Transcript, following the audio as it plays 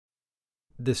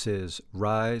This is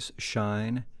Rise,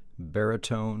 Shine,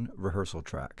 Baritone rehearsal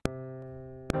track.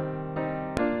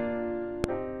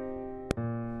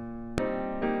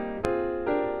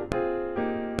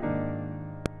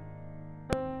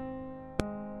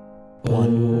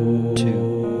 One,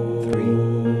 two,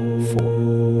 three,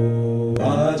 four.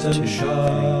 Rise and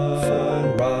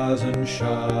shine, rise and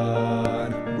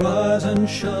shine, rise and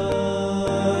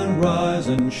shine, rise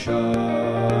and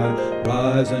shine,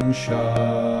 rise and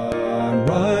shine,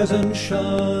 rise and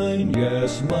shine.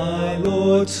 Yes, my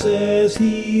Lord says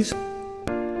He's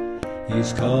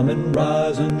coming.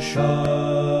 Rise and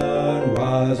shine,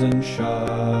 rise and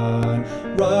shine,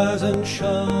 rise and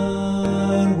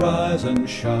shine, rise and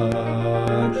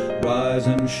shine, rise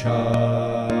and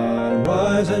shine,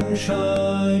 rise and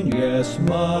shine. Yes,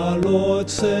 my Lord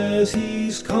says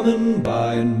He's coming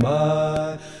by and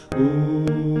by.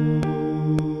 Ooh,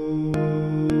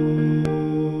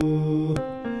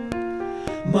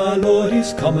 my Lord,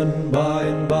 He's coming by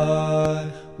and by.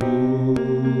 Ooh,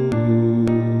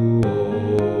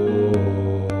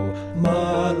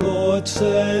 my Lord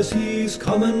says He's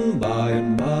coming by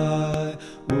and by.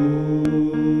 Ooh,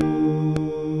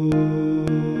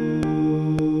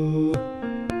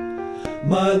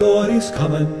 my Lord, He's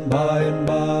coming by and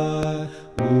by.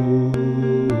 Ooh,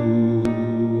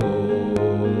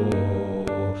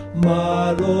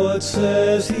 my Lord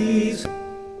says He's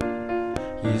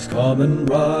coming.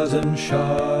 Rise and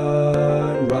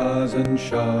shine, rise and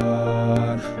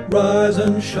shine, rise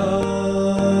and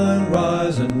shine,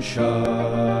 rise and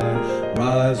shine,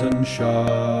 rise and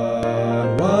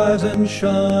shine, rise and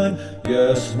shine.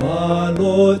 Yes, my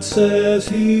Lord says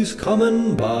He's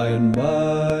coming by and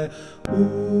by.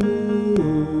 Ooh,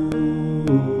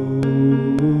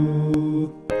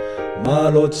 my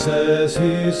Lord says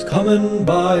He's coming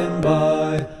by and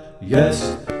by.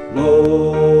 Yes,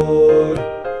 Lord.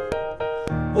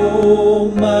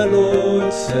 Oh, my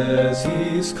Lord says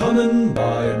He's coming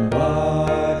by and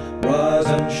by. Rise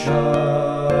and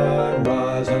shine,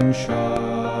 rise and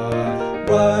shine,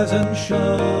 rise and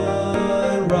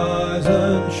shine, rise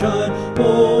and shine.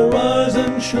 Oh, rise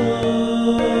and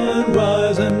shine,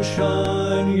 rise and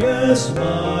shine. Yes,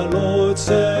 my Lord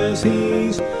says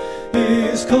He's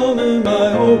coming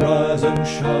by. Oh, rise and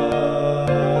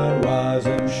shine, rise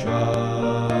and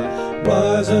shine,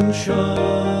 rise and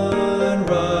shine,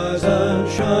 rise and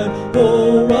shine.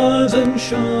 Oh, rise and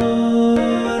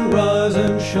shine, rise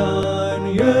and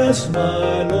shine. Yes,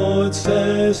 my Lord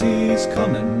says He's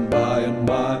coming by and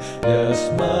by. Yes,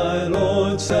 my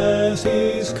Lord says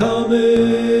He's coming.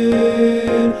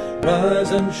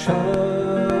 Rise and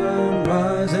shine,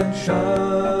 rise and shine.